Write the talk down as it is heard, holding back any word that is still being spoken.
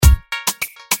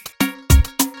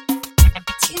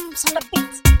tunes on the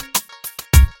beat.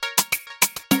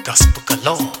 Gospel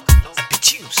galore and the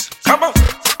tunes. Come on.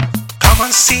 Come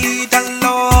and see the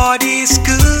Lord is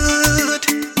good.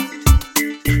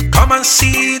 Come and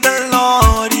see the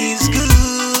Lord is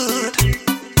good.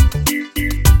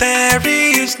 There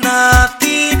is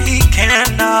nothing He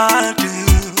cannot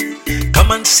do.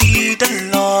 Come and see the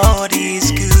Lord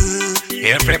is good.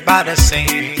 Everybody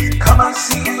sing. Come and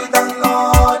see the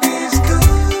Lord is good.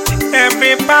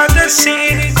 Everybody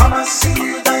sing. Come and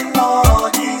see the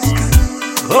Lord is good.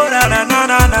 Oh na na na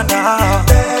na na na.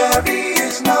 There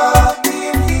is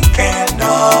nothing He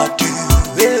cannot do.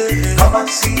 Come and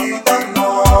see the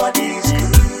Lord is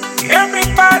good.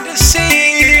 Everybody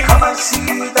sing. Come and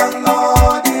see the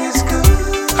Lord is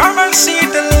good. Come and see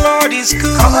the Lord is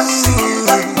good. Come and see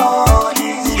the Lord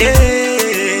is good.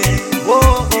 Yeah.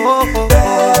 Whoa, whoa, whoa.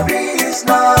 There is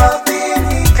nothing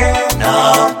He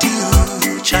cannot do.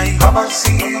 Come and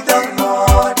see the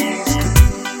Lord is good.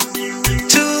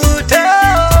 Today,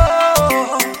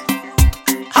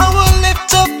 I will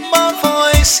lift up my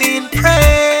voice in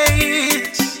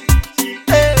praise.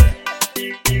 Hey.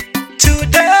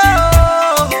 Today,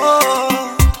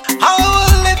 I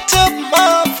will lift up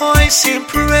my voice in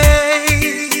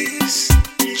praise.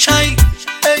 Chai,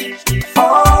 hey.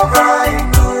 For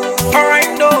I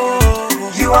know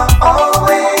you are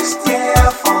always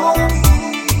there for me.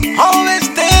 Always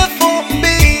there for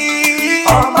me.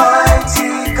 Almighty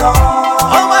God,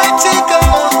 Almighty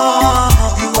God.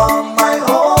 you are my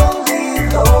only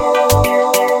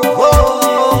Lord.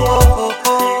 Whoa.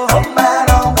 No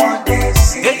matter what they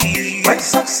see, Hey. when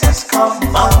success comes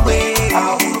my way, I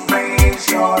will praise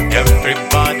your name.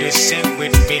 Everybody sing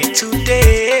with me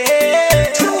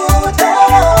today. Today,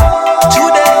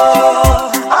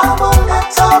 I will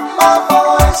lift up my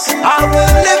voice in I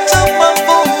will lift up my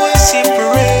voice in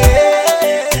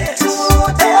praise.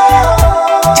 Today,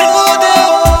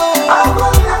 I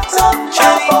will lift up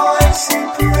my voice in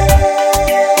praise.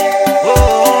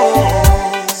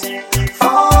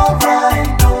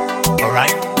 For I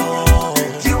know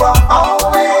you are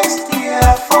always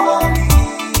there for me.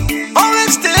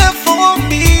 Always there for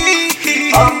me.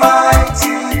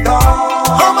 Almighty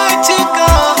God, Almighty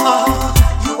God.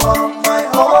 you are my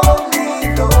only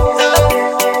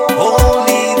Lord.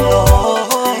 Holy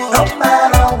Lord. No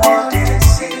matter what they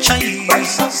see, Chai. when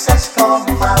success comes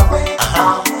my way, I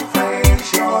will praise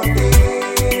your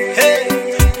name. Hey.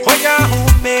 Hoya hu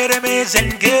mere me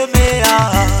zenge me a.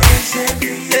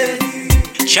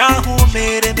 Cha hu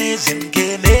mere me zenge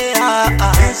me a.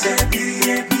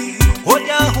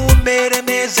 Hoya hu mere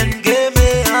me zenge me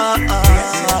a.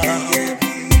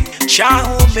 Cha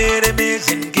hu mere me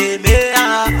zenge me a.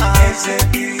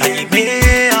 Kani me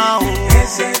a o.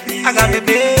 Aga me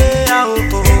me a o.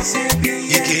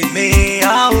 Yeke me a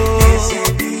o.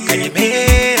 Kani me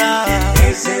a.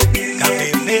 Kani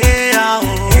me a o.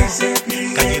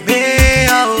 Kani me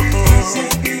a o.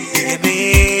 Yeke me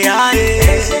a e.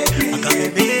 Aga me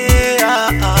me a.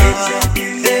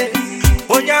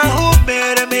 Oya hu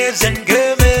mere me zenge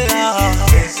me a.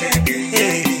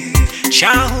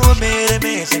 Cha hu mere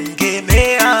me zenge me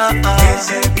a.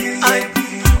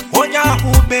 Oya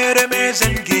hu mere me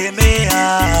zenge me a.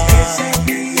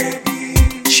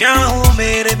 Cha hu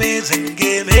mere me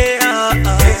zenge me a.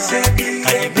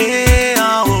 Kani me a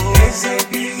o.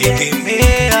 Yeke me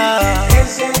a.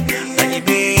 Kani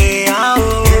me a o.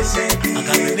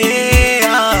 Aga me a.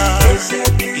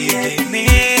 Yeke me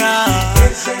a.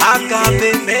 Aga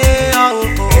me a o.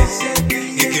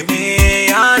 Yeke me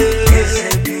a.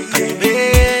 Kani me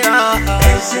a.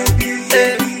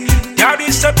 That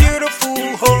is a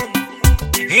beautiful home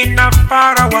in a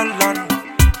faraway land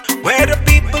where the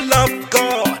people of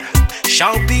God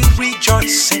shall be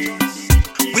rejoicing.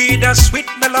 With a sweet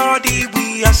melody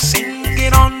we are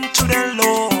singing unto the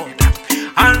Lord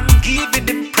and giving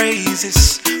Him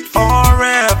praises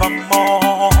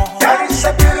forevermore. That is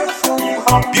a beautiful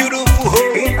home, Beautiful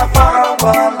home in a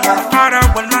faraway land,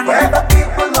 faraway land. where the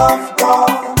people of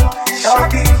God shall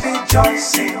be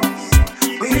rejoicing.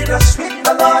 With a sweet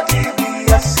melody we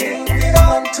are singing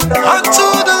unto the Unto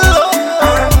Lord the Lord.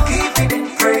 and giving Him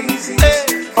praises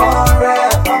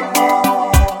forevermore.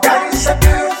 That is a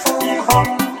beautiful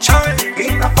home, Child,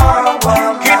 in a faraway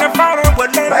in a land,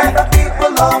 faraway where land. the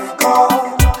people of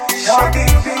God shall be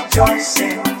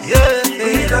rejoicing. Yeah.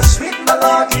 With a sweet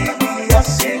melody we are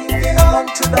singing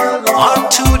unto the Lord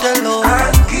Unto the Lord.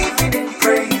 and giving Him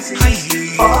praises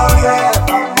Aye.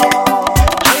 forevermore.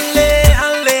 Halle,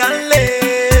 halle, halle.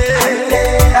 Halle,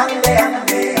 halle,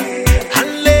 halle.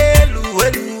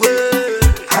 Hallelujah.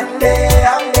 Halle,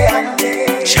 halle,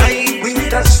 halle. Child,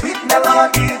 With a sweet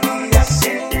melody we are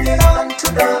singing unto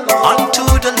the Lord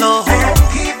unto the Lord. I am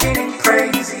giving him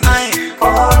praises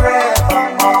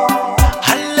forevermore.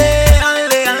 Halle,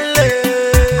 halle, halle.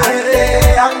 Halle,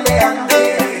 halle, halle.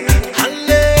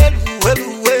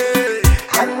 Hallelujah.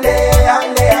 Halle,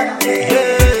 halle, halle.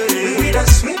 With a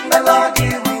sweet melody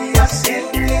we are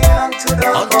singing unto the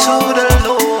Unto Lord. the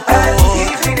Lord. I am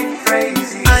giving him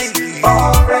praises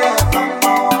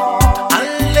forevermore.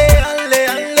 Halle, halle,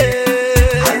 halle.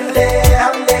 Halle,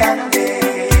 halle, halle.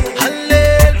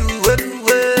 Hallelujah.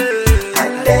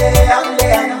 Halle, halle,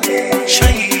 halle.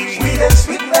 Shine. With a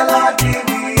sweet melody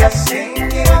we are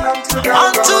singing unto the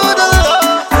Unto Lord. the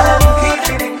Lord. I am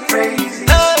giving him praises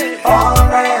Hey.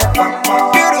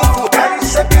 forevermore. Beautiful. That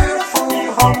is a beautiful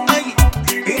home Aye.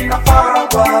 in a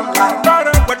faraway land,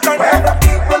 where the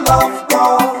people of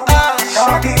God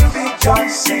shall be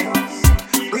rejoicing.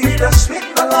 With a sweet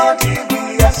melody we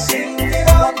are singing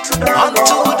unto the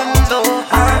Unto Lord. the Lord.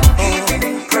 I'm giving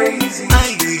him praises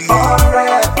Aye.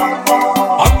 forevermore.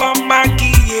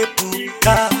 Ọlọ́màgì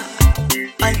ebuka.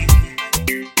 Aye.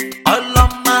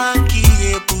 Ọlọ́màgì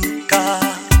ebuka.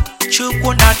 Chukwu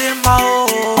na-adị mma o.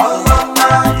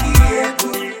 Almighty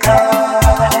Ebuka,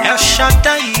 El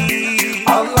Shaddai.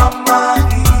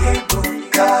 Almighty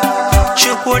Ebuka,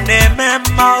 Chukwu na-eme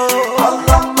mma o.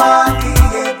 Almighty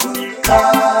Ebuka,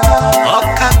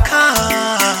 Ọkaka.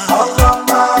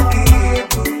 Almighty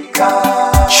Ebuka,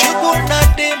 Chukwu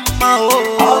na-adị mma o.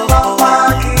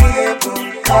 Almighty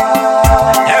Ebuka,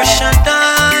 El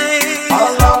Shaddai.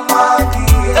 Almighty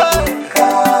Ebuka,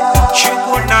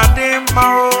 Chukwu na-adị mma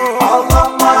o.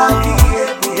 Almighty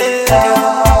Ebuka,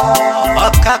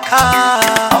 Ọkaka.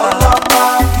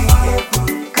 Almighty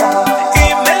Ebuka.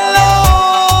 Imelo.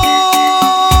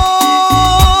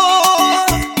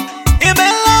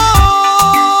 Imelo.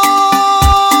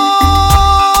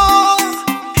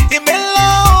 Imelo.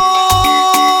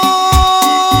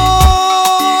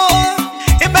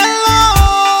 Imelo.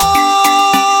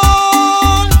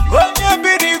 Onye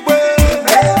birigwe.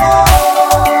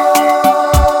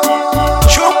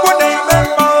 Chukwu na-eme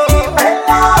mma o.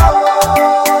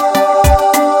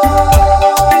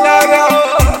 Nara o.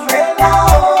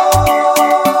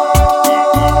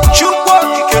 Chukwu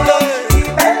okikele.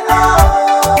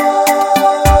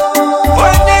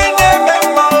 Onye na-eme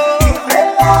mma o.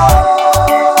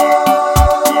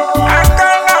 Aka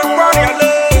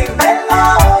na-akpọrịala.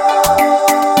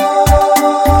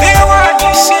 Iwe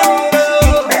anyị si mbe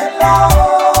o.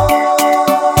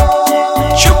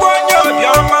 Chukwu onye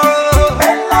obiọma o.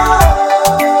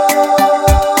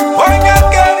 Onye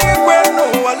kere igwe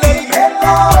n'ụwa lee.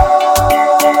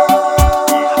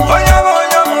 Onye ọma,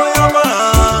 onye ọma, onye ọma.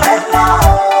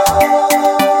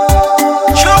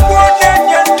 Chukwu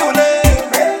na-enye ndụ lee.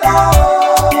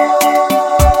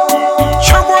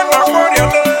 Chukwu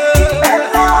na-akpọrịala.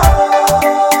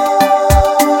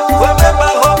 Omema,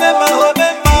 omema,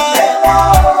 omema.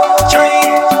 Chai.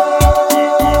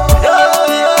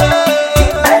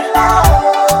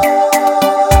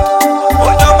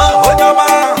 Onye ọma, onye ọma.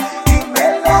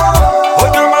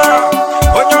 Onye ọma,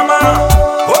 onye ọma,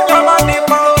 onye ọma dị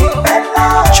mma o.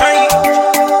 Chai.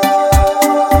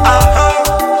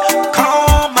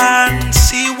 Come and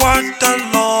see what the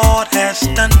Lord has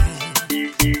done.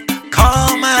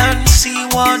 Come and see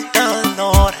what the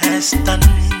Lord has done.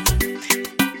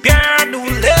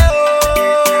 Bianule o.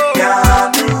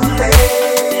 Yanule,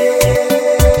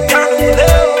 Bianule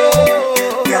o.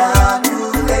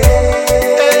 Yanule,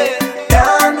 Eh.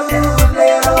 Yanule,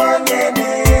 onye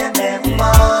na-eme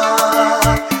mma.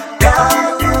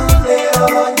 Yanule,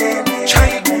 onye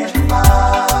na-eme mma.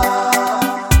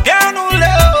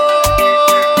 Bianule o.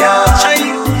 Chai.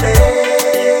 Yanule,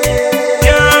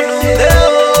 Bianule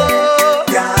o.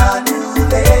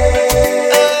 Yanule,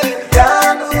 Eh.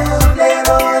 Yanule,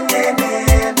 onye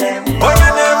na-eme mma. Onye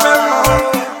na-eme mma o.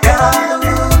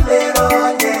 Yanule,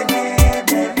 onye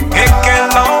na-eme mma.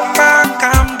 Ekele ọma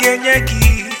ka m ga-enye gị.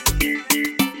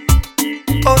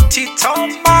 Otito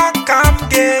ọma ka m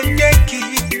ga-enye gị.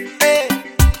 Eh.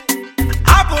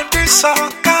 Abụ ndị nsọ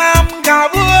ka m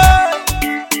ga-abụ.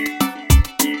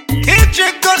 Iji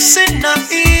gosi na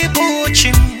ịbụ chi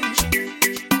m.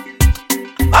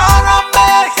 Ọrụ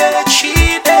mmehie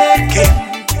Chineke m.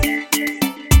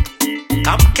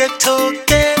 Ka m keta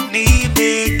oke n'ime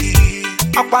gị.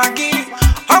 Ọkwa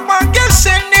gị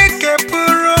si n'ike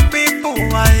pụrụ m ịbụ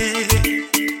anyị.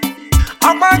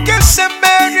 Ọkwa gị si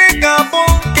mmeri ga-abụ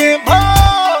nke m.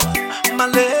 Ma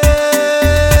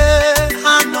lee,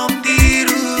 anọ m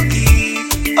n'iru gị.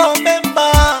 Omemma.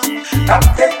 Ka m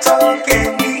keta oke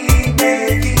n'ime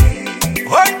gị.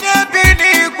 Onye bi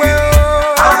n'igwe o.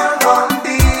 Anọ m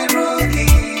n'iru gị.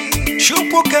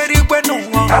 Chukwu kere igwe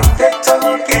n'ụwa. Ka m keta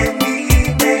oke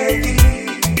n'ime gị.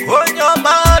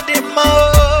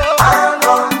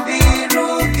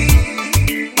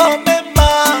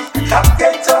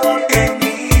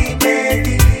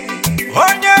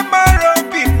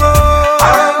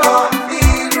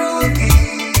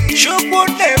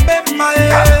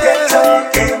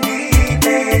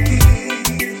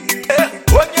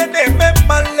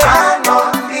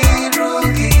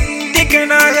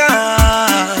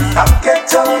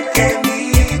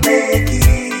 n'imegi.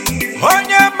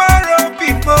 Onye mara obi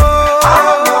mo.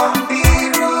 Anọ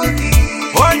n'iru gị.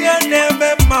 Onye na-eme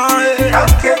mma. Na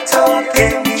nketa oke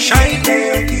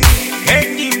n'imegi.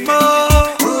 Enyi mo.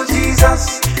 Oh Jesus.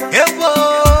 Ewo.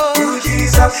 Oh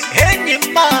Jesus. Enyi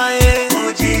mma.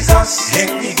 Oh Jesus.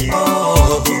 Enyi mo.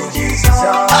 Oh Jesus.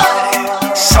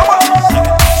 Sama.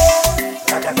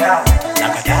 Lagada.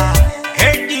 Lagada.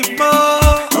 Enyi mo.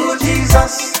 Oh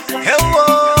Jesus. Ewo.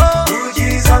 Oh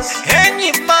Jesus.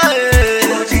 Enyi mma.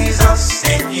 Oh Jesus.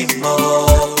 Enyi mo.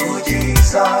 Oh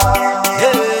Jesus.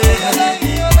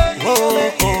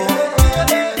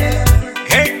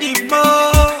 Enyi mo.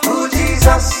 Oh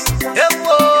Jesus.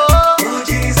 Ewo. Oh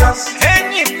Jesus.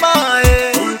 Enyi mma.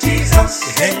 Oh Jesus.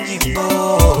 Enyi mo.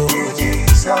 Oh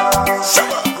Jesus.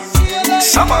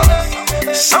 Summer,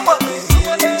 summer,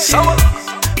 summer,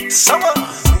 summer.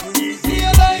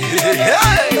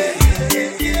 Hey.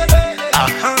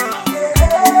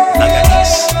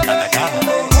 Lagadis,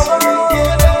 lagadas.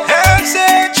 Hey,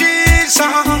 say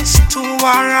Jesus to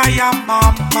our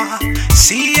mama.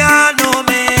 See ya